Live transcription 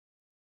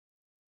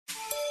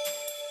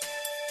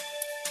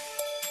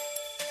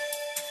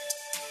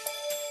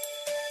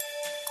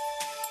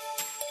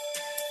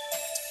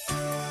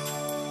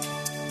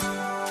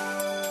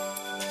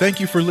Thank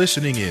you for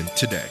listening in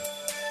today.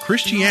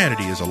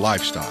 Christianity is a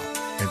lifestyle,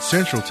 and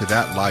central to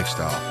that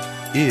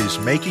lifestyle is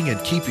making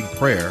and keeping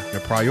prayer a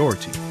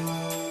priority.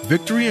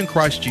 Victory in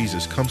Christ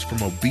Jesus comes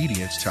from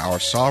obedience to our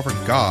sovereign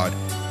God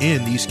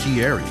in these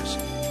key areas.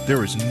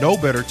 There is no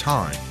better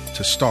time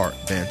to start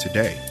than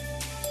today.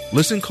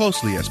 Listen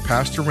closely as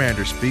Pastor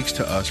Rander speaks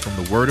to us from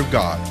the Word of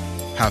God.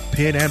 Have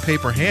pen and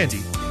paper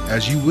handy,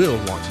 as you will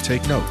want to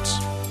take notes.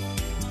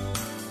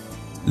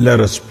 Let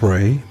us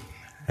pray.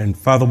 And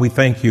Father, we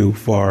thank you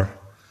for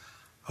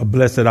a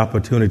blessed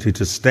opportunity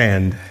to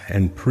stand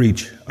and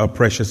preach a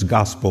precious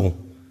gospel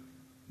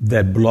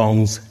that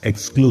belongs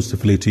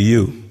exclusively to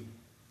you.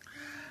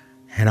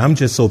 And I'm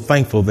just so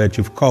thankful that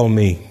you've called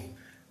me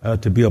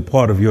to be a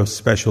part of your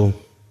special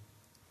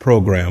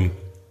program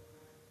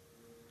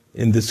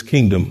in this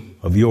kingdom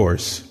of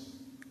yours.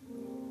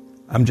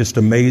 I'm just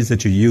amazed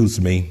that you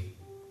use me,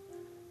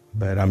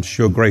 but I'm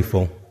sure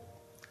grateful.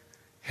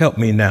 Help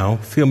me now.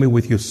 Fill me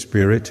with your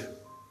spirit.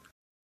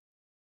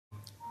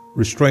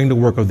 Restrain the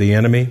work of the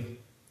enemy.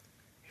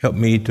 Help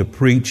me to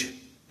preach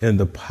in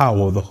the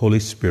power of the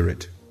Holy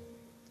Spirit.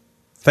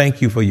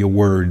 Thank you for your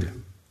word.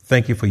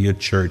 Thank you for your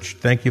church.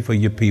 Thank you for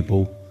your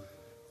people.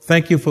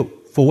 Thank you for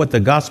what the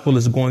gospel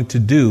is going to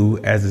do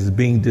as it's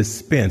being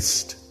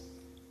dispensed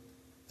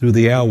through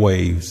the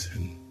airwaves,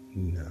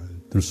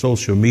 and, through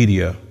social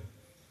media,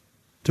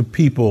 to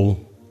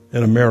people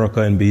in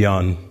America and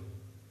beyond.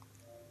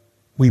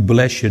 We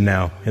bless you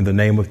now. In the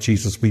name of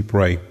Jesus, we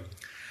pray.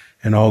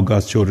 And all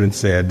God's children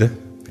said,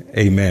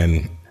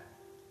 amen.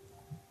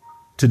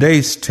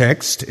 Today's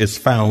text is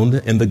found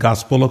in the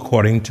gospel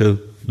according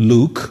to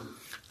Luke,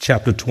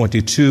 chapter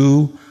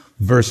 22,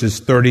 verses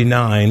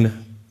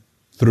 39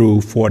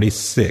 through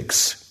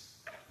 46.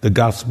 The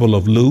gospel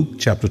of Luke,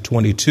 chapter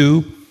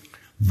 22,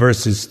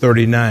 verses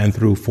 39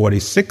 through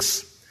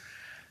 46.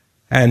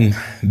 And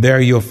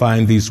there you'll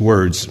find these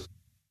words.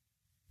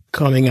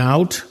 Coming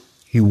out,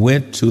 he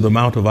went to the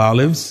Mount of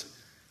Olives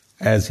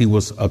as he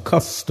was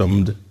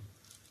accustomed,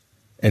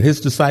 and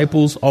his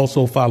disciples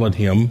also followed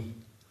him.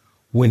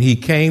 When he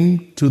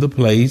came to the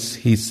place,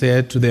 he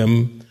said to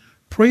them,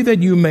 "Pray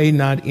that you may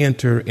not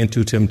enter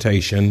into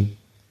temptation."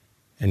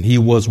 And he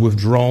was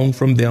withdrawn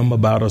from them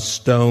about a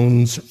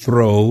stone's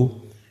throw,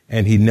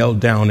 and he knelt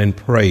down and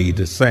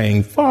prayed,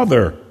 saying,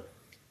 "Father,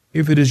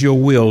 if it is your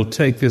will,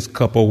 take this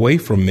cup away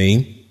from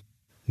me.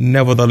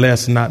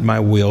 Nevertheless, not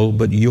my will,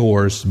 but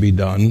yours be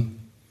done."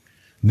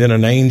 Then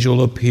an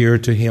angel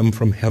appeared to him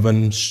from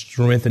heaven,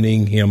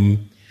 strengthening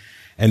him.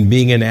 And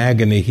being in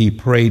agony, he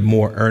prayed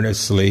more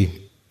earnestly.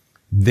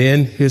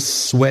 Then his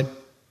sweat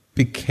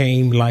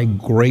became like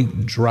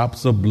great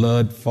drops of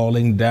blood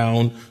falling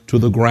down to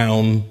the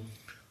ground.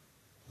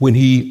 When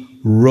he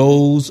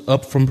rose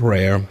up from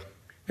prayer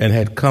and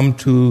had come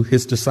to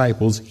his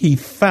disciples, he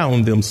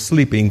found them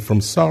sleeping from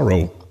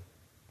sorrow.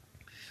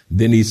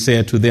 Then he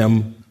said to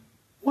them,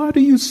 "Why do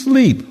you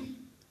sleep?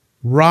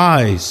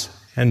 Rise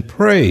and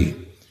pray,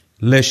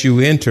 lest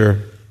you enter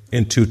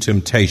into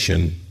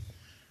temptation."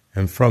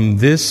 And from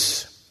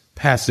this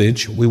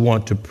passage, we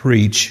want to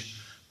preach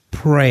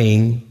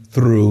praying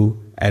through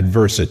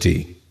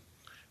adversity.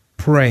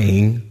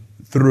 Praying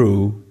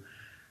through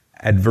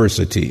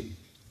adversity.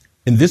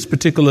 In this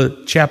particular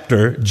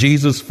chapter,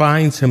 Jesus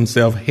finds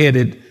himself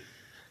headed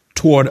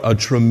toward a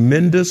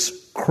tremendous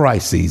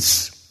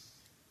crisis.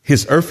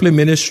 His earthly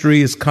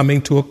ministry is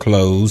coming to a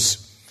close.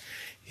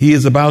 He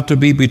is about to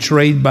be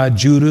betrayed by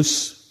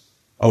Judas,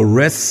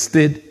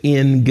 arrested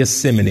in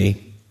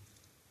Gethsemane,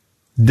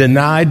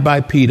 denied by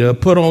Peter,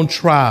 put on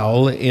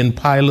trial in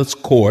Pilate's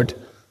court,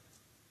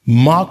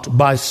 mocked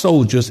by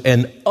soldiers,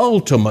 and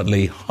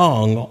ultimately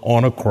hung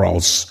on a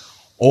cross.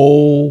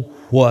 Oh,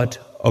 what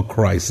a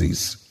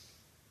crisis.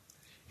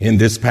 In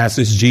this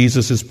passage,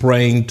 Jesus is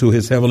praying to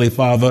his heavenly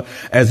Father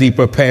as he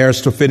prepares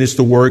to finish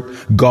the work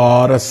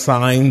God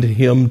assigned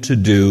him to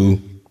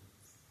do.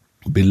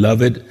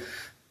 Beloved,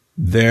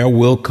 there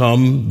will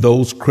come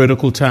those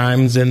critical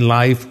times in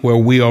life where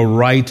we are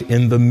right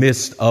in the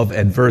midst of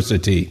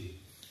adversity.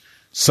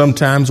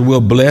 Sometimes we're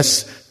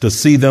blessed to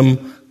see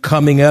them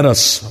coming at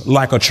us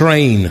like a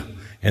train,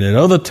 and at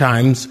other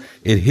times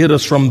it hit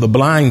us from the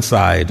blind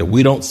side.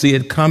 We don't see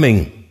it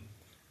coming.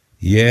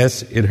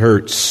 Yes, it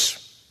hurts.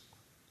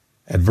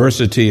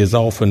 Adversity is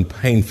often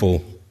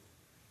painful.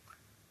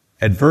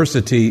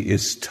 Adversity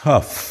is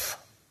tough,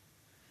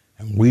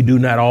 and we do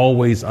not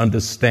always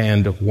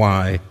understand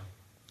why.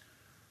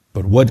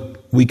 But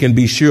what we can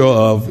be sure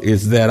of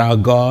is that our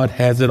God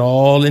has it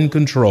all in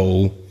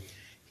control.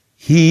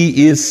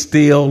 He is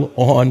still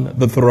on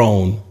the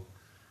throne.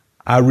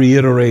 I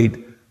reiterate,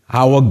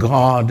 our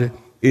God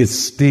is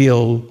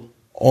still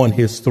on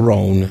his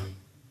throne,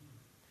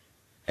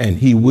 and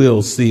he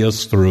will see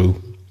us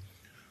through.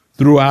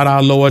 Throughout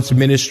our Lord's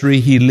ministry,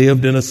 he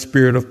lived in a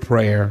spirit of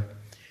prayer,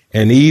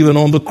 and even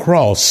on the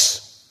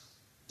cross,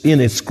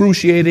 in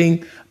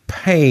excruciating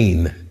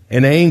pain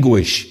and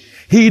anguish,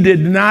 he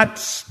did not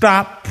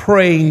stop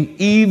praying.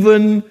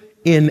 Even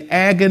in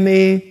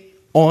agony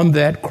on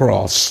that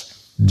cross,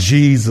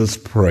 Jesus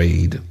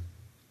prayed.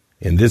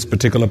 In this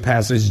particular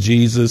passage,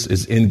 Jesus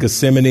is in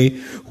Gethsemane,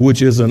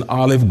 which is an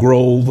olive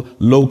grove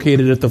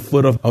located at the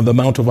foot of the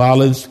Mount of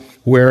Olives,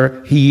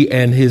 where he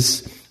and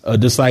his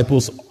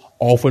disciples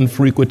often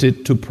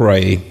frequented to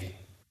pray.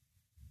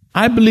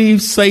 I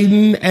believe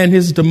Satan and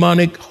his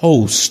demonic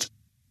host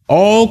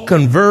all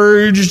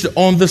converged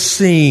on the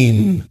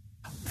scene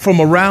from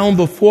around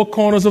the four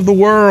corners of the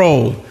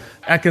world.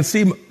 I can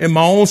see in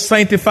my own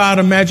sanctified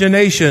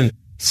imagination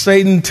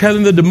Satan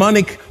telling the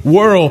demonic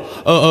world,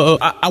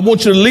 I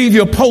want you to leave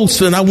your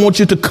post and I want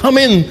you to come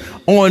in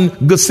on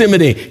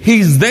Gethsemane.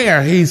 He's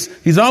there.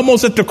 He's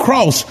almost at the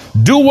cross.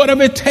 Do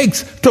whatever it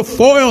takes to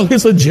foil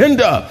his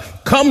agenda.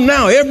 Come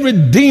now, every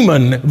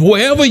demon,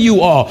 wherever you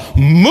are,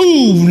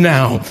 move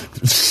now.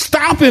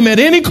 Stop him at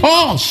any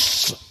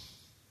cost.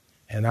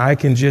 And I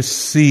can just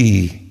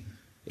see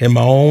in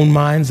my own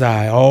mind's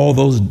eye all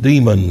those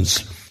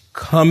demons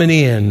coming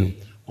in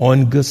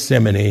on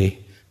Gethsemane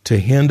to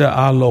hinder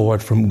our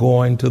Lord from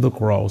going to the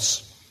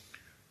cross.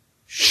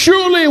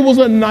 Surely it was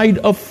a night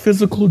of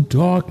physical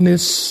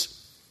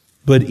darkness,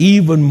 but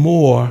even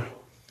more,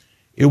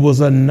 it was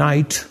a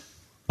night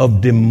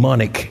of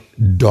demonic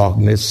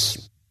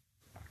darkness.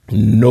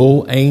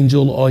 No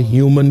angel or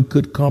human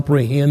could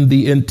comprehend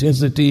the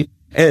intensity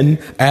and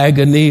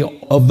agony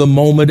of the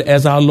moment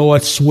as our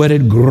Lord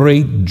sweated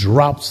great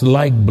drops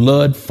like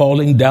blood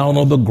falling down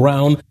on the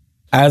ground,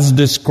 as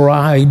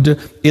described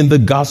in the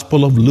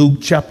Gospel of Luke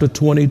chapter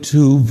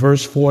 22,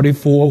 verse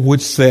 44,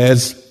 which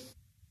says,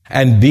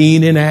 and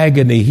being in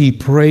agony, he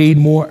prayed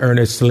more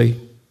earnestly.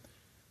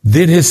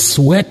 Then his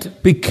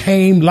sweat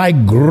became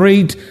like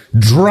great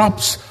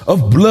drops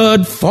of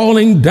blood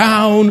falling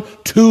down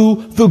to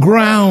the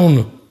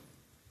ground.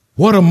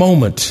 What a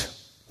moment.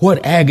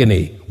 What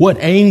agony. What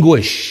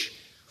anguish.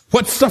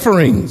 What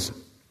sufferings.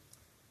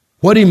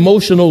 What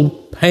emotional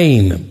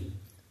pain.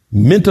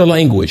 Mental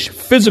anguish,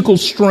 physical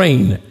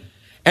strain,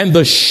 and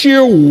the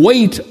sheer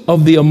weight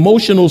of the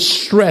emotional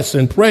stress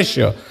and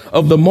pressure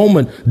of the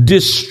moment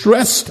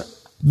distressed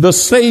the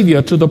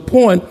Savior to the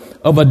point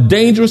of a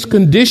dangerous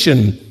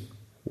condition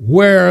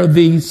where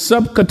the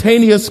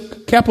subcutaneous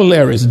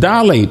capillaries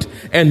dilate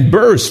and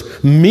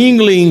burst,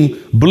 mingling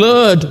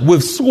blood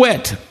with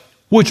sweat,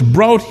 which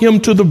brought him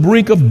to the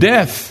brink of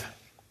death.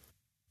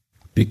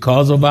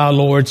 Because of our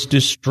Lord's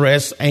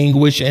distress,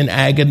 anguish, and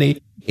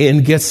agony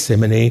in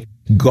Gethsemane,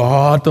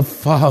 God the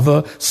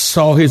Father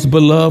saw his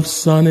beloved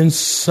Son in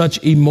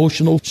such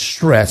emotional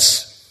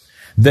stress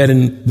that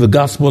in the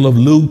Gospel of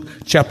Luke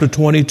chapter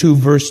 22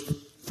 verse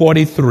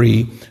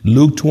 43,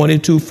 Luke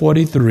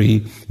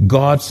 22:43,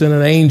 God sent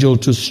an angel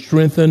to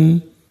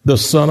strengthen the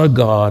Son of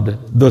God,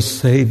 the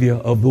Savior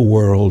of the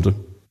world.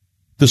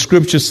 The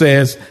scripture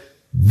says,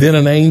 then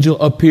an angel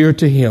appeared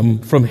to him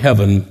from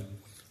heaven,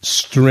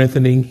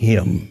 strengthening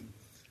him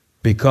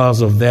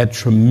because of that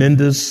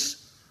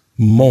tremendous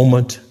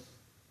moment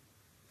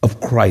of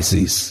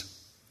crisis.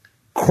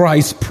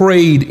 Christ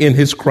prayed in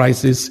his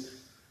crisis.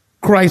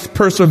 Christ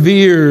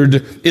persevered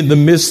in the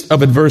midst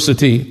of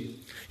adversity.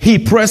 He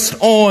pressed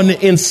on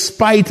in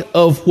spite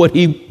of what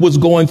he was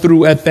going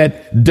through at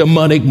that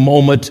demonic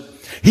moment.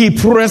 He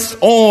pressed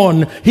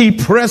on, and he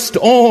pressed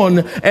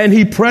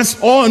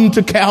on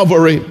to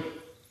Calvary.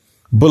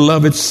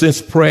 Beloved,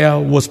 since prayer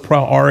was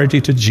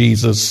priority to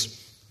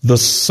Jesus, the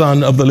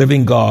Son of the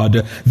living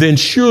God, then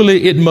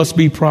surely it must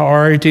be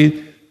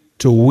priority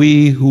to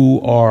we who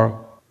are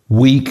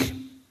weak,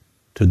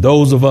 to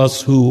those of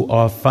us who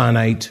are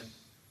finite,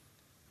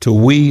 to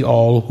we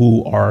all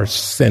who are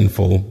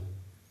sinful.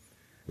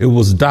 It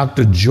was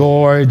Dr.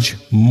 George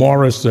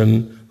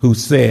Morrison who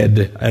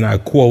said, and I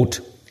quote,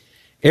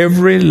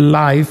 every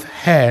life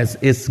has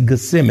its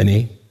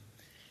Gethsemane,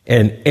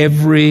 and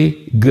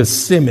every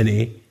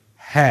Gethsemane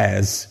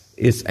has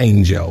its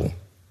angel.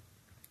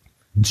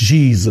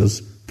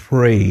 Jesus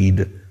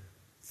prayed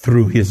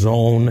through his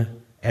own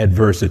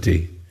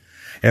adversity.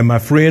 And my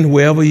friend,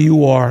 wherever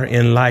you are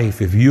in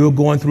life, if you're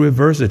going through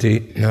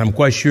adversity, and I'm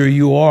quite sure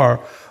you are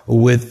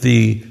with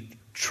the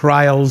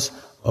trials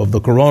of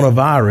the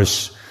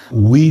coronavirus,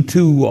 we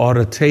too ought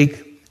to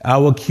take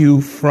our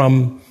cue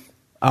from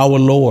our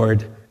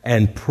Lord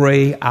and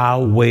pray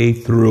our way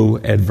through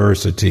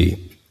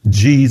adversity.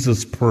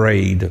 Jesus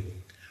prayed.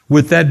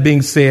 With that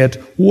being said,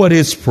 what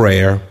is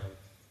prayer?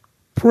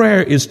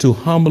 Prayer is to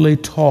humbly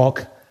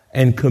talk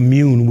and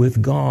commune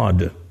with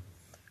God.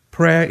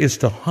 Prayer is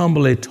to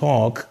humbly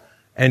talk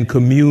and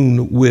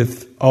commune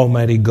with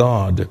Almighty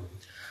God.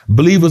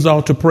 Believers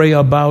ought to pray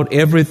about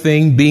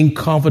everything, being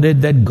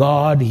confident that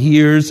God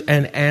hears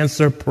and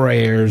answers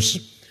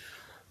prayers.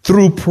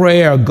 Through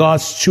prayer,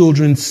 God's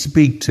children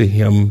speak to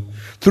him.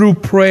 Through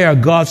prayer,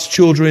 God's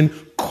children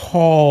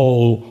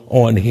call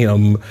on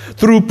him.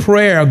 Through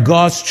prayer,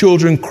 God's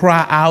children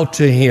cry out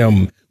to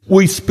him.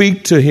 We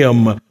speak to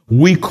him.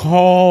 We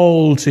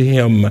call to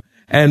him,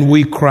 and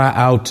we cry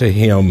out to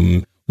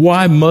him.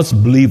 Why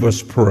must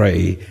believers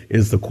pray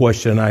is the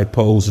question I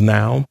pose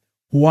now.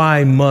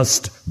 Why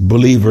must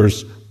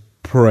believers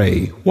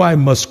pray? Why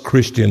must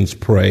Christians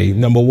pray?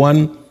 Number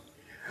one,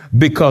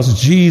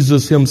 because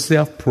Jesus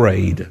himself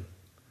prayed.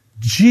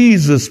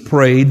 Jesus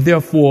prayed,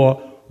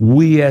 therefore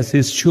we as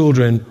his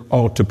children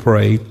ought to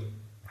pray.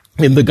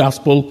 In the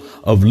Gospel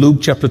of Luke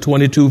chapter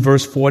 22,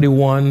 verse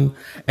 41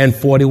 and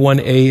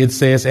 41a, it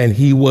says, and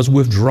he was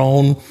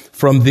withdrawn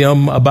from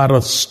them about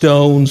a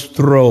stone's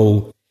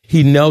throw.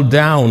 He knelt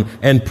down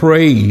and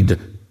prayed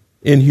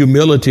in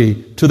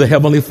humility to the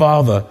Heavenly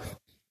Father,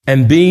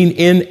 and being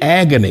in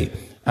agony.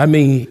 I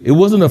mean, it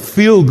wasn't a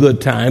feel-good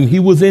time. He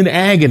was in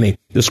agony.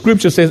 The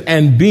scripture says,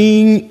 and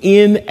being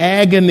in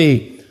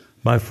agony.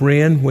 My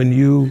friend, when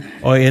you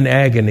are in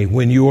agony,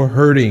 when you are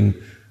hurting,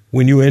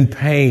 when you're in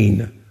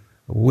pain,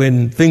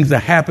 when things are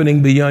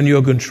happening beyond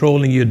your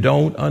control and you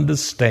don't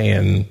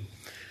understand,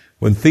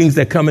 when things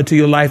that come into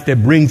your life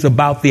that brings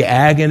about the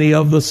agony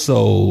of the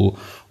soul,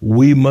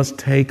 we must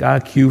take our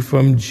cue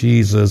from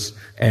Jesus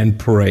and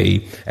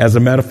pray. As a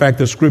matter of fact,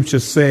 the scripture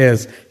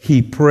says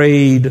he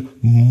prayed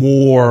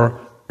more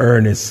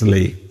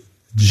earnestly.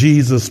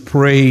 Jesus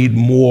prayed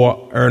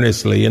more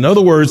earnestly. In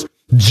other words,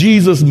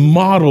 Jesus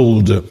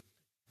modeled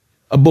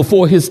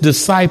before his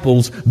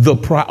disciples the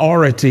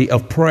priority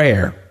of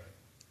prayer.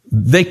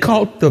 They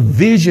caught the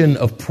vision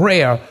of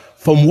prayer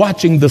from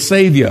watching the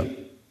Savior.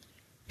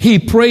 He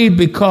prayed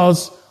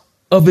because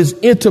of his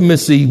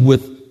intimacy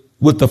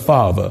with the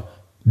Father.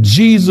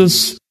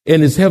 Jesus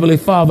and his heavenly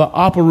Father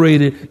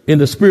operated in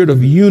the spirit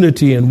of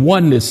unity and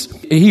oneness.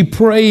 He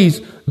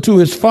prays to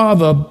his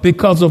Father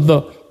because of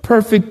the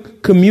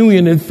perfect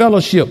communion and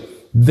fellowship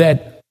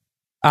that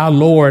our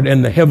Lord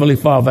and the heavenly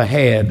Father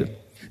had.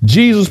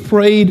 Jesus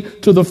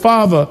prayed to the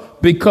Father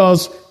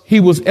because he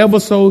was ever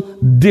so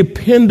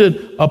dependent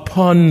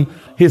upon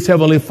his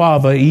heavenly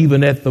Father,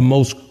 even at the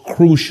most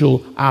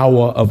crucial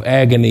hour of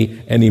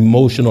agony and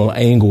emotional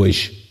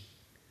anguish.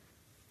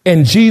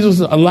 And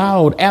Jesus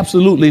allowed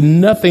absolutely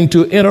nothing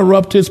to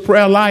interrupt his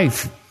prayer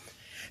life.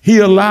 He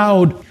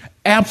allowed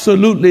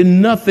absolutely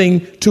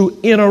nothing to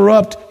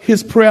interrupt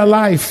his prayer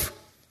life.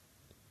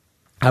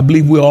 I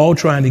believe we're all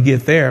trying to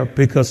get there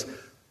because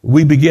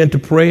we begin to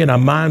pray and our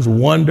minds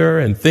wander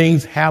and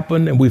things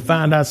happen and we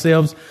find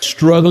ourselves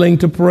struggling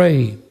to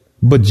pray.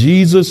 But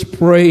Jesus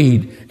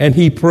prayed and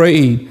he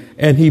prayed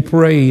and he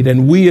prayed.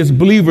 And we as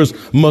believers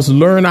must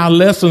learn our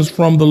lessons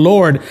from the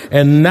Lord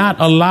and not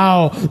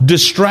allow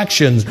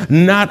distractions,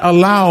 not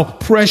allow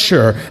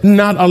pressure,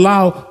 not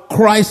allow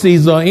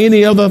crises or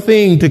any other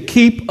thing to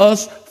keep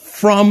us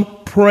from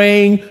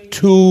praying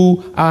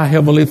to our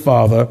Heavenly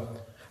Father.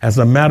 As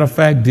a matter of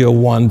fact, dear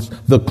ones,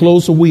 the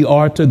closer we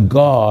are to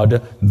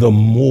God, the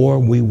more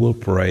we will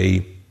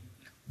pray.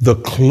 The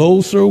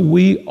closer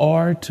we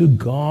are to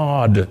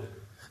God,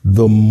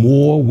 the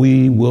more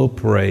we will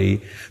pray.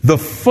 The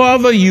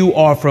further you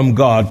are from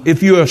God,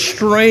 if you're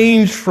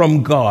estranged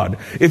from God,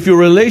 if your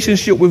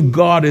relationship with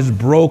God is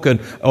broken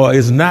or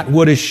is not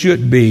what it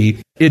should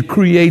be, it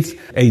creates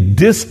a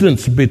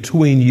distance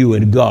between you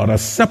and God, a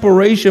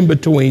separation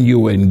between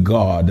you and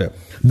God.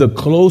 The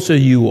closer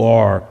you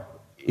are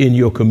in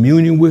your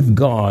communion with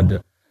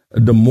God,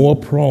 the more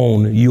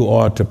prone you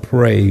are to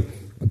pray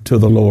to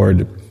the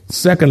Lord.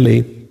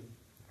 Secondly,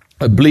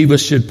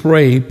 believers should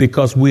pray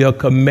because we are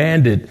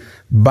commanded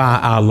by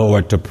our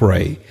Lord to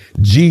pray.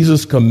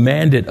 Jesus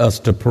commanded us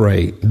to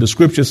pray. The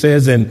scripture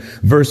says in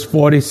verse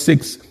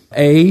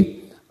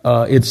 46a,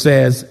 it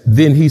says,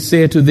 then he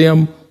said to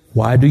them,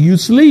 why do you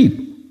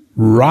sleep?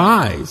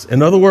 Rise.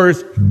 In other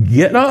words,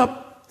 get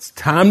up. It's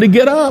time to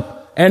get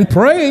up and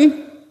pray.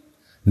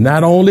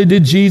 Not only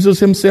did Jesus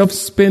himself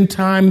spend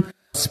time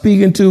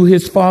speaking to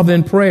his Father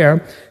in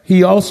prayer,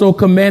 he also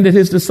commanded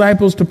his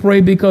disciples to pray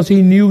because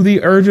he knew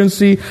the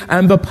urgency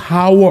and the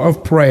power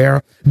of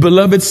prayer.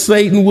 Beloved,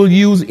 Satan will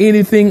use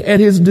anything at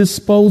his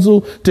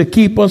disposal to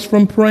keep us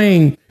from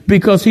praying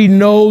because he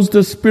knows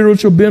the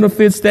spiritual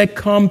benefits that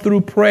come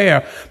through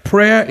prayer.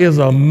 Prayer is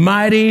a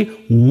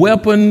mighty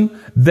weapon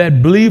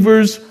that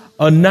believers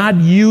are not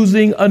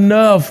using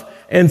enough,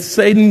 and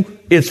Satan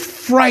is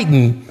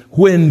frightened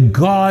when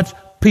God's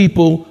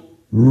people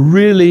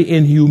really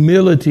in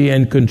humility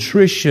and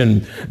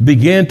contrition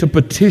began to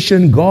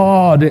petition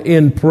God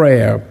in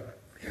prayer.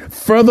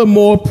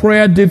 Furthermore,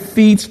 prayer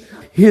defeats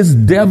his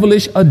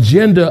devilish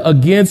agenda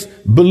against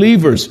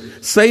believers.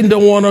 Satan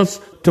don't want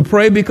us to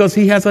pray because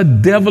he has a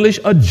devilish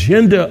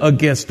agenda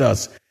against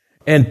us.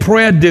 And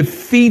prayer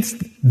defeats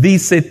the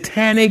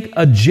satanic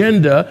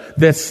agenda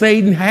that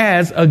Satan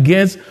has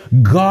against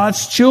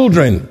God's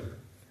children.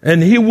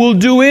 And he will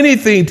do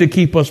anything to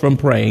keep us from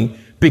praying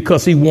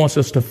because he wants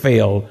us to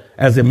fail.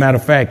 As a matter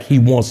of fact, he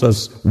wants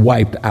us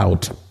wiped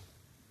out.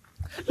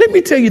 Let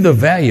me tell you the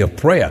value of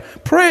prayer.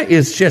 Prayer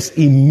is just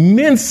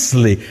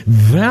immensely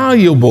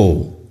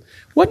valuable.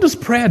 What does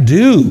prayer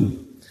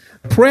do?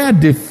 Prayer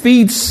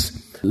defeats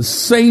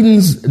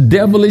Satan's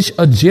devilish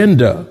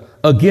agenda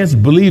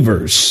against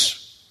believers.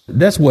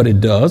 That's what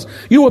it does.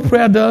 You know what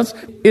prayer does?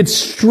 It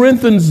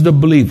strengthens the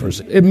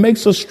believers. It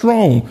makes us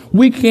strong.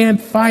 We can't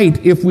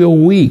fight if we're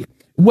weak.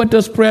 What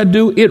does prayer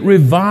do? It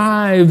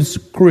revives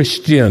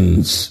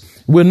Christians.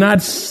 We're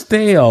not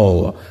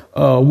stale.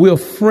 We're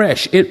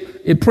fresh.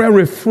 Prayer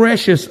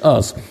refreshes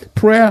us.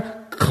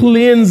 Prayer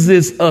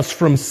cleanses us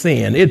from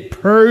sin. It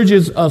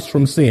purges us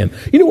from sin.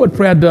 You know what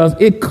prayer does?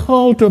 It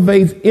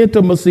cultivates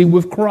intimacy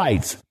with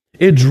Christ.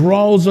 It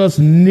draws us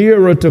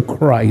nearer to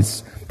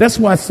Christ. That's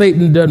why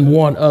Satan doesn't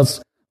want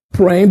us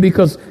praying,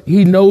 because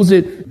he knows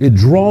it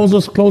draws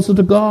us closer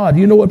to God.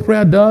 You know what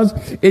prayer does?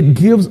 It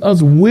gives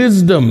us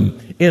wisdom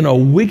in a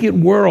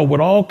wicked world with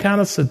all kind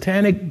of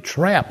satanic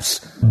traps,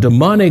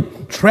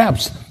 demonic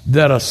traps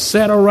that are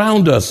set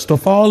around us to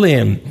fall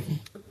in.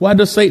 Why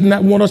does Satan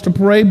not want us to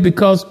pray?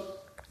 Because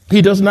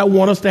he does not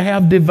want us to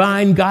have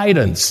divine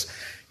guidance.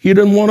 He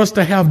doesn't want us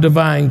to have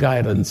divine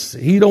guidance.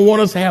 He don't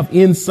want us to have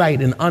insight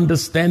and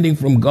understanding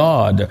from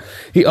God.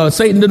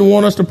 Satan didn't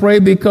want us to pray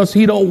because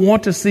he don't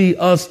want to see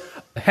us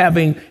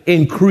having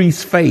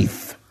increased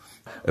faith.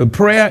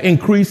 Prayer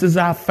increases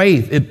our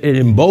faith. It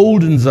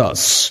emboldens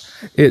us.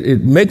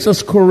 It makes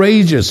us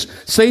courageous.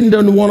 Satan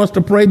doesn't want us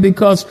to pray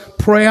because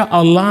prayer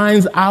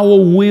aligns our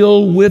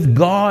will with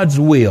God's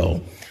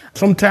will.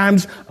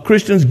 Sometimes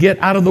Christians get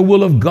out of the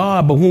will of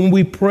God, but when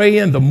we pray,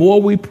 and the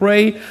more we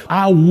pray,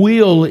 our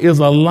will is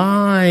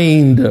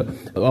aligned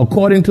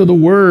according to the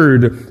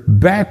word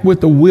back with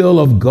the will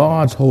of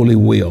God's holy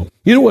will.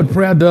 You know what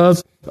prayer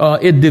does?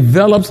 It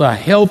develops a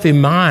healthy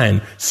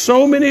mind.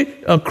 So many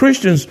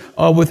Christians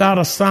are without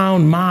a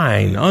sound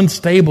mind,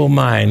 unstable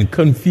mind,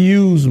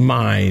 confused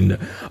mind,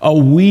 a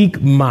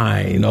weak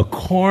mind, a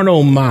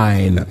carnal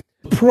mind.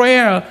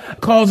 Prayer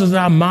causes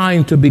our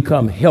mind to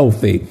become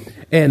healthy.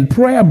 And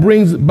prayer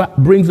brings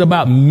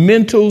about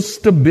mental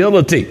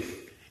stability.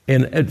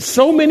 And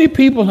so many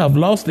people have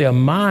lost their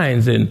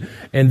minds, and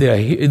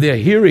they're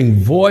hearing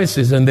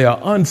voices, and they're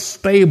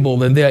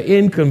unstable, and they're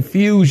in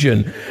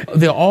confusion.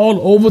 They're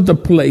all over the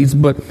place.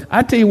 But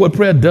I tell you what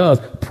prayer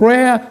does.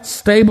 Prayer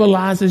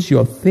stabilizes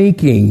your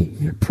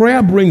thinking.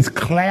 Prayer brings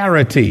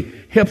clarity,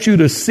 helps you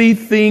to see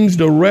things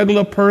the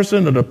regular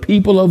person or the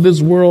people of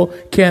this world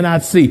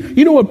cannot see.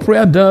 You know what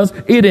prayer does?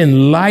 It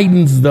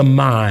enlightens the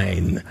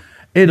mind.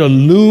 It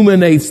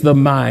illuminates the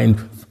mind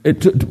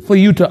for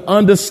you to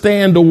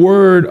understand the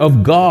word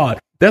of God.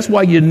 That's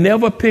why you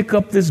never pick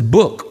up this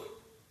book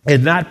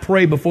and not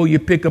pray before you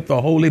pick up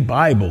the Holy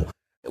Bible.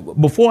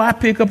 Before I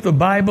pick up the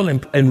Bible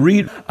and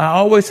read, I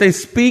always say,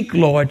 "Speak,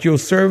 Lord, your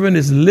servant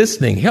is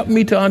listening. Help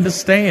me to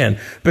understand,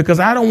 because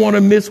I don't want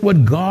to miss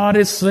what God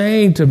is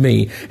saying to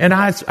me." And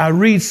I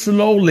read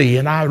slowly,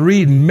 and I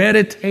read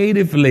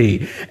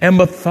meditatively and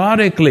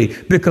methodically,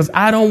 because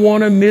I don't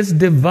want to miss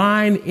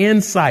divine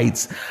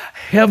insights,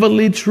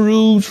 heavenly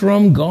truths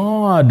from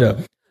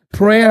God.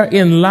 Prayer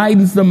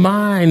enlightens the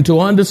mind to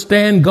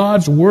understand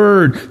God's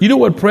word. You know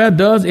what prayer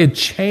does? It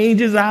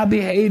changes our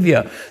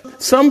behavior.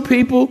 Some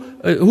people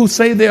who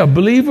say they are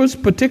believers,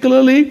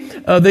 particularly,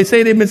 they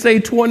say they've been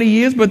saved 20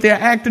 years, but they're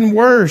acting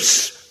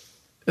worse.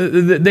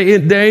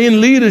 They're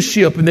in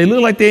leadership, and they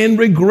look like they're in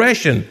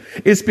regression.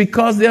 It's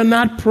because they're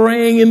not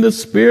praying in the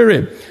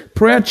Spirit.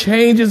 Prayer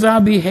changes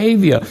our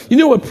behavior. You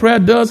know what prayer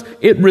does?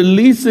 It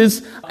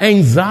releases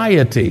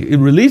anxiety. It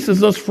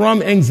releases us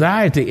from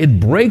anxiety. It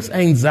breaks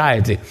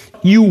anxiety.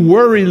 You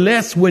worry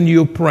less when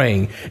you're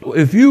praying.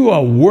 If you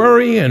are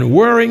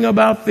worrying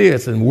about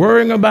this and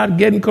worrying about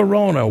getting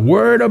corona,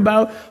 worried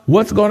about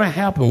what's going to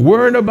happen,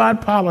 worried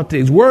about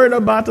politics, worried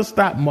about the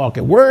stock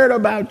market, worried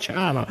about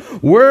China,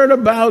 worried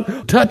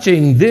about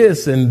touching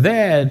this and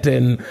that,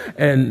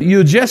 and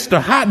you're just a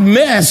hot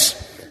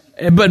mess.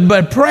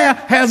 But prayer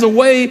has a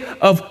way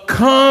of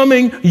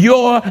calming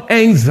your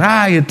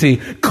anxiety,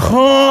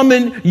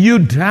 calming you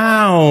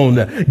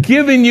down,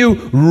 giving you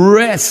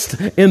rest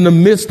in the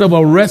midst of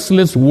a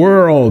restless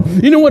world.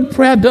 You know what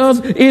prayer does?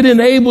 It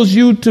enables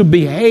you to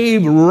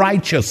behave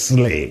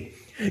righteously.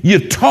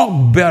 You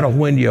talk better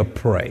when you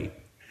pray.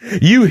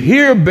 You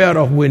hear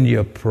better when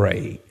you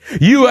pray.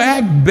 You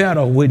act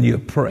better when you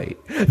pray.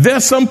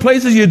 There's some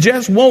places you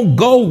just won't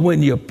go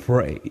when you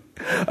pray.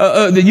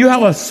 You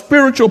have a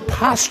spiritual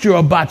posture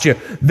about you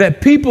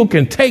that people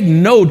can take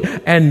note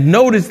and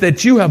notice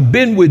that you have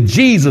been with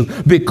Jesus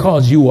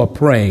because you are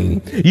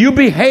praying. You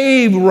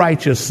behave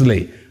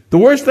righteously. The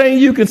worst thing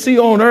you can see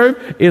on earth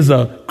is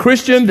a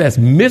Christian that's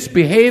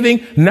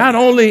misbehaving, not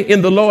only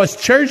in the Lord's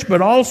church,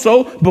 but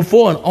also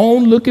before an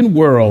onlooking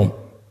world.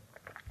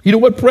 You know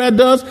what prayer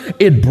does?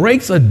 It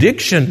breaks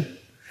addiction.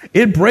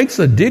 It breaks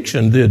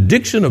addiction, the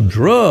addiction of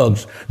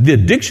drugs, the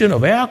addiction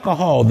of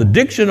alcohol, the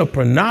addiction of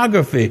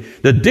pornography,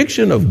 the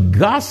addiction of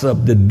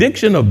gossip, the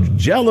addiction of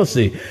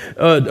jealousy,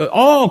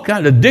 all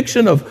kind of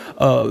addiction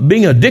of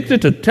being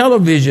addicted to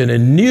television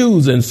and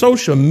news and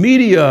social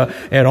media,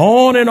 and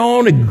on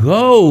it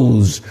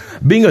goes.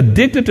 Being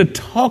addicted to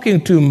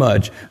talking too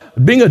much,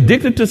 being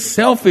addicted to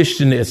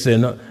selfishness,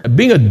 and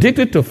being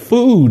addicted to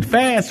food,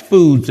 fast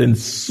foods and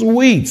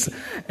sweets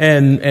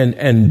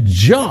and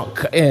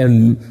junk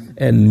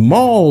and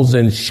malls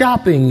and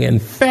shopping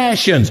and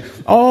fashions,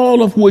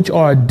 all of which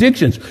are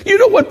addictions. You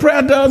know what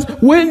prayer does?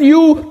 When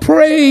you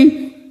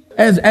pray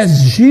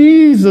as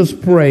Jesus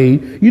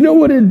prayed, you know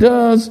what it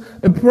does?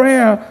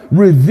 Prayer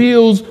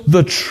reveals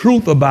the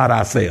truth about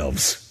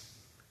ourselves.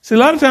 See, a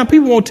lot of times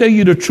people won't tell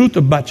you the truth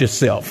about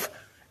yourself.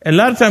 And a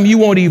lot of times you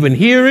won't even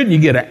hear it. And you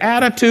get an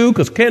attitude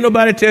because can't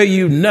nobody tell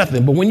you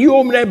nothing. But when you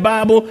open that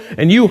Bible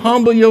and you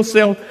humble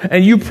yourself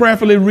and you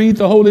prayerfully read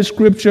the Holy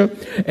Scripture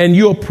and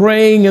you're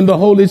praying in the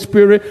Holy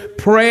Spirit,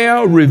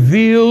 prayer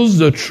reveals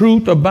the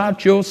truth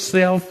about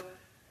yourself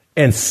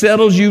and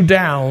settles you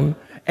down.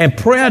 And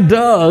prayer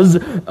does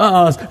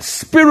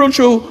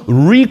spiritual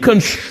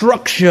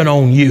reconstruction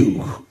on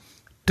you.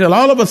 Till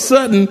all of a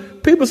sudden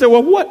people say,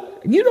 well, what?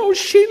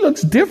 She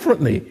looks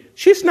differently.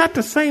 She's not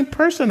the same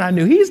person I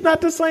knew. He's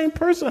not the same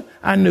person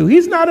I knew.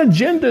 He's not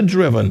agenda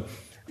driven.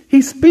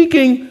 He's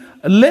speaking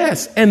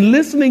less and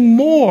listening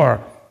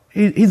more.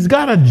 He's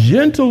got a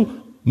gentle,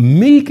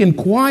 meek, and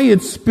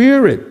quiet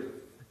spirit.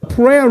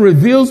 Prayer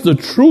reveals the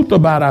truth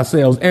about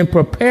ourselves and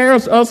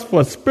prepares us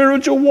for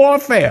spiritual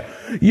warfare.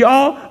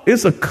 Y'all,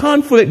 it's a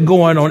conflict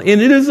going on,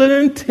 and it is an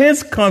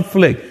intense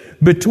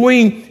conflict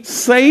between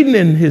Satan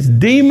and his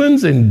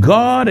demons and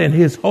God and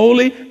his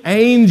holy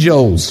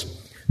angels.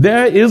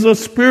 There is a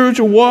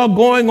spiritual war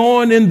going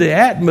on in the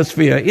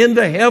atmosphere, in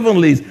the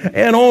heavenlies,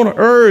 and on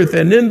earth,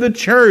 and in the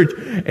church,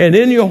 and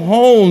in your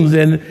homes,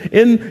 and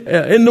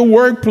in the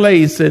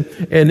workplace, and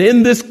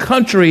in this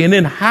country, and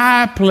in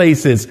high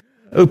places.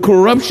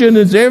 Corruption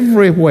is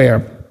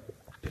everywhere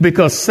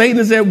because Satan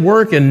is at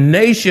work in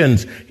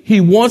nations.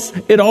 He wants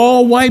it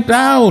all wiped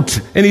out,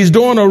 and he's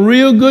doing a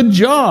real good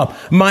job.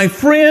 My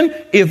friend,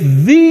 if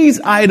these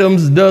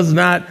items does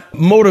not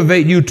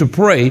motivate you to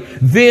pray,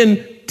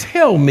 then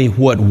tell me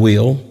what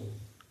will.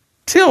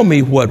 Tell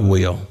me what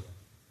will.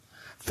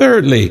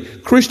 Thirdly,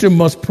 Christian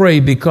must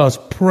pray because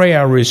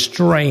prayer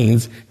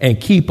restrains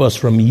and keep us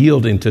from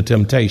yielding to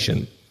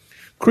temptation.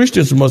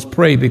 Christians must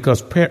pray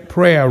because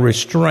prayer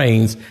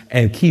restrains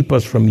and keep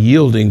us from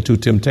yielding to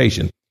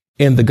temptation.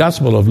 In the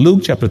Gospel of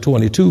Luke, chapter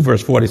 22,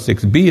 verse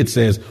 46b, it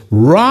says,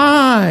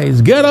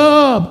 "Rise, get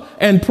up,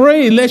 and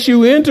pray lest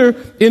you enter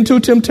into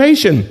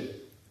temptation."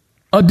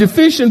 A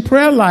deficient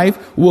prayer life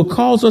will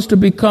cause us to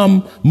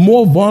become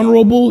more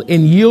vulnerable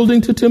in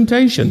yielding to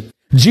temptation.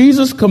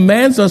 Jesus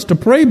commands us to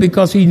pray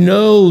because he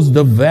knows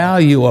the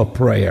value of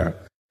prayer.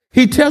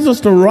 He tells us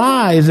to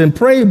rise and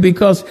pray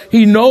because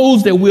he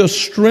knows that we're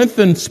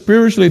strengthened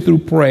spiritually through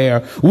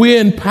prayer. We're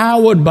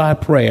empowered by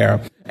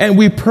prayer, and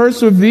we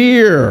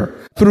persevere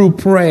through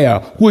prayer,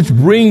 which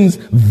brings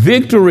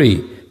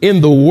victory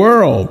in the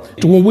world.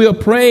 When we're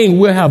praying,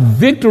 we'll have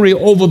victory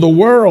over the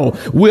world.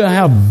 We'll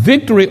have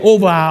victory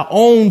over our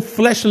own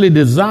fleshly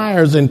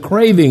desires and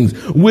cravings.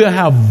 We'll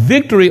have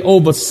victory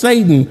over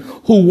Satan,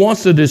 who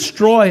wants to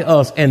destroy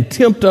us and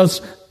tempt us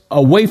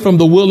away from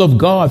the will of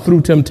God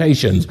through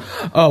temptations.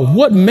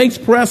 What makes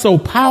prayer so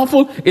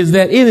powerful is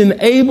that it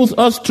enables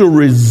us to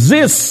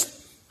resist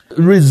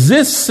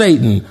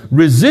Satan,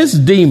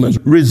 resist demons,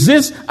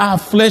 resist our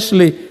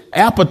fleshly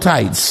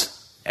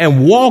appetites,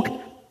 and walk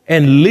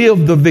and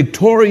live the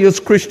victorious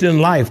Christian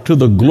life to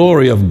the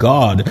glory of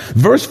God.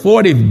 Verse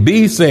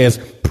 40b says,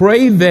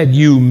 "Pray that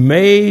you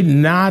may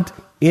not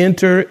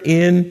enter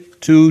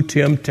into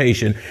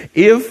temptation."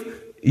 If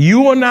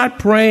you are not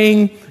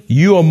praying,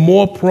 you are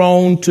more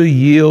prone to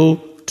yield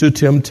to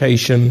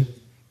temptation.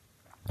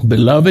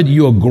 Beloved,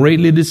 you are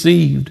greatly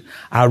deceived.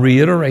 I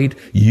reiterate,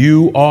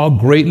 you are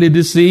greatly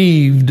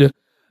deceived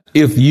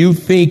if you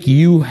think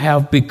you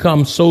have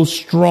become so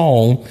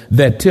strong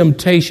that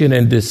temptation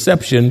and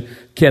deception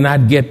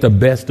cannot get the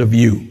best of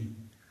you.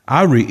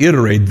 I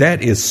reiterate,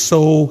 that is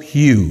so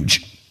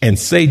huge, and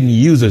Satan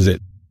uses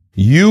it.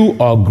 You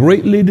are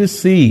greatly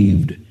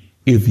deceived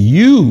if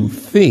you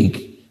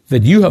think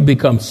that you have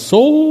become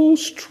so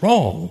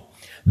strong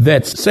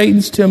that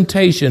Satan's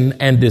temptation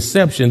and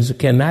deceptions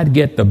cannot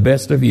get the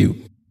best of you.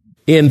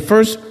 In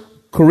 1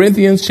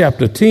 Corinthians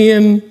chapter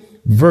 10,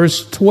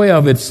 verse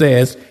 12, it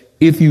says,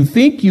 "If you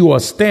think you are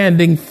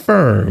standing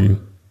firm,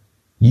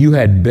 you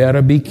had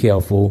better be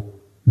careful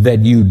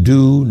that you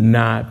do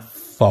not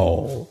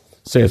fall."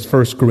 Says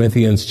 1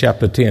 Corinthians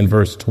chapter 10,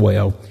 verse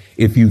 12.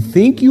 If you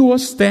think you are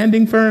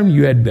standing firm,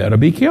 you had better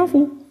be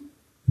careful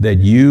that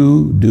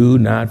you do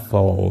not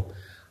fall.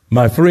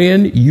 My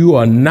friend, you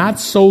are not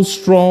so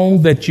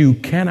strong that you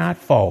cannot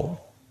fall.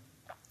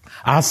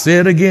 I'll say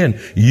it again.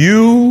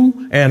 You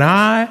and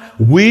I,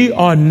 we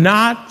are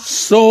not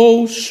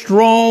so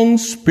strong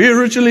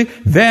spiritually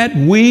that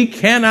we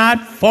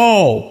cannot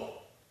fall.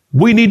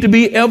 We need to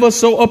be ever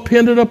so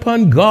dependent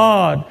upon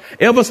God,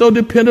 ever so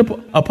dependent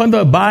upon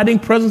the abiding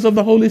presence of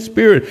the Holy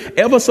Spirit,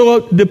 ever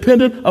so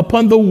dependent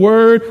upon the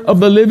word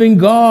of the living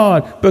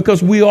God,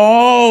 because we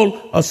all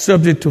are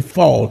subject to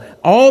fall.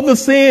 All the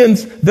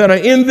sins that are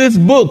in this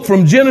book,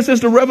 from Genesis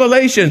to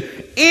Revelation,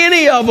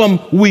 any of them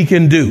we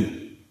can do.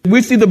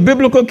 We see the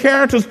biblical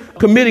characters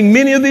committing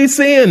many of these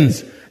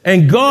sins,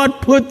 and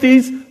God put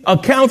these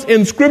accounts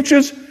in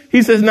scriptures.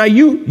 He says, now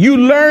you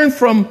learn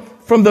from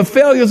the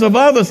failures of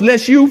others,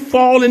 lest you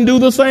fall and do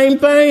the same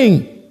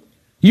thing.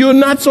 You're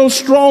not so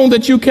strong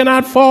that you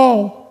cannot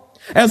fall.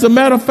 As a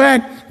matter of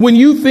fact, when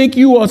you think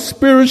you are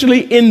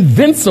spiritually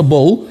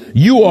invincible,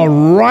 you are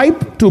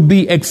ripe to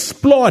be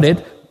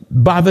exploited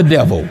by the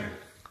devil.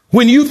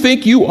 When you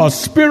think you are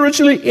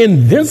spiritually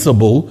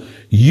invincible,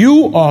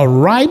 You are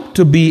ripe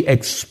to be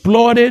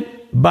exploited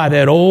by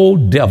that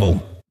old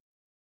devil.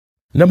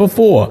 Number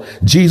 4,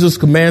 Jesus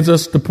commands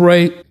us to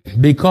pray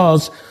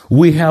because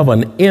we have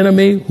an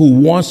enemy who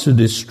wants to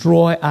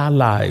destroy our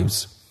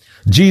lives.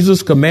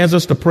 Jesus commands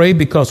us to pray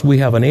because we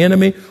have an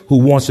enemy who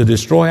wants to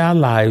destroy our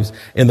lives.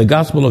 In the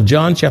Gospel of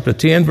John, chapter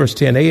 10, verse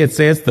 10a, it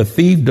says, the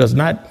thief does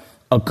not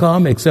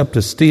come except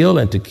to steal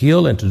and to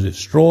kill and to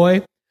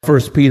destroy. 1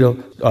 Peter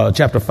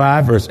chapter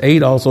 5, verse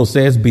 8 also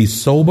says, be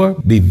sober,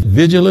 be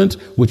vigilant,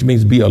 which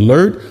means be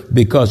alert,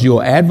 because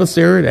your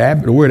adversary,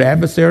 the word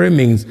adversary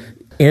means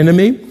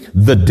enemy.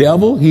 The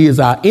devil, he is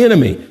our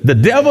enemy. The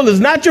devil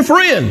is not your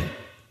friend.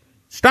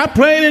 Stop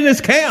playing in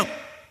his camp.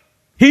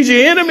 He's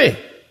your enemy.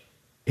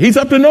 He's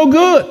up to no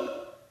good.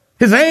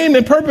 His aim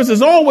and purpose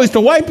is always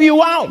to wipe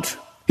you out.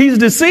 He's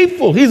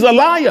deceitful. He's a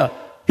liar.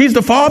 He's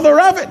the father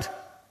of it.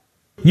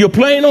 You're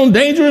playing on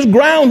dangerous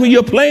ground when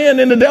you're playing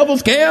in the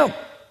devil's camp.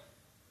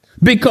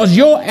 Because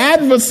your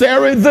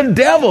adversary, the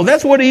devil,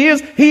 that's what he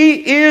is.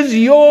 He is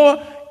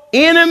your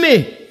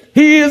enemy.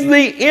 He is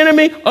the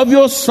enemy of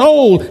your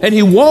soul. And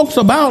he walks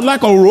about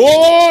like a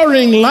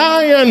roaring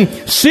lion,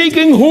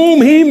 seeking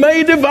whom he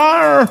may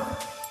devour.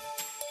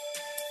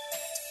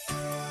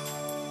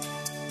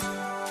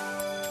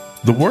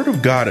 The Word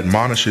of God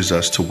admonishes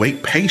us to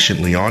wait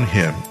patiently on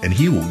Him, and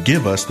He will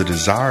give us the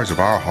desires of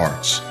our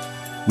hearts.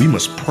 We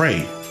must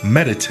pray,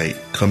 meditate,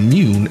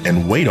 commune,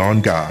 and wait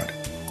on God.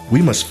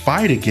 We must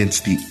fight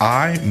against the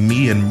I,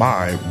 me, and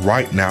my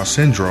right now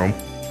syndrome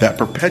that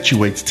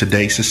perpetuates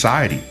today's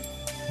society.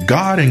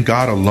 God and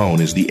God alone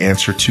is the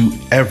answer to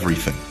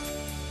everything.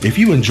 If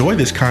you enjoy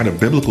this kind of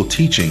biblical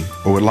teaching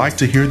or would like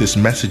to hear this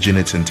message in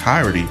its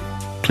entirety,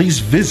 please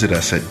visit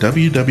us at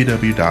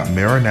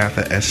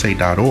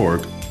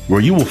www.maranathasa.org,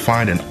 where you will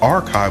find an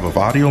archive of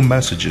audio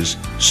messages,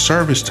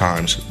 service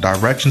times,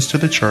 directions to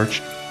the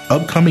church,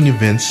 upcoming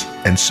events,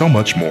 and so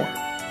much more.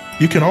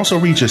 You can also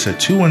reach us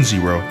at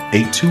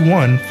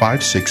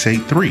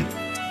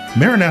 210-821-5683.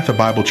 Maranatha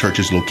Bible Church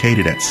is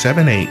located at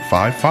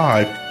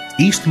 7855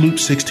 East Loop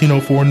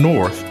 1604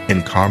 North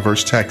in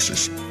Converse,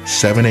 Texas,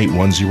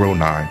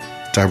 78109,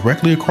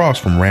 directly across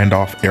from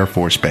Randolph Air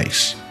Force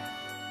Base.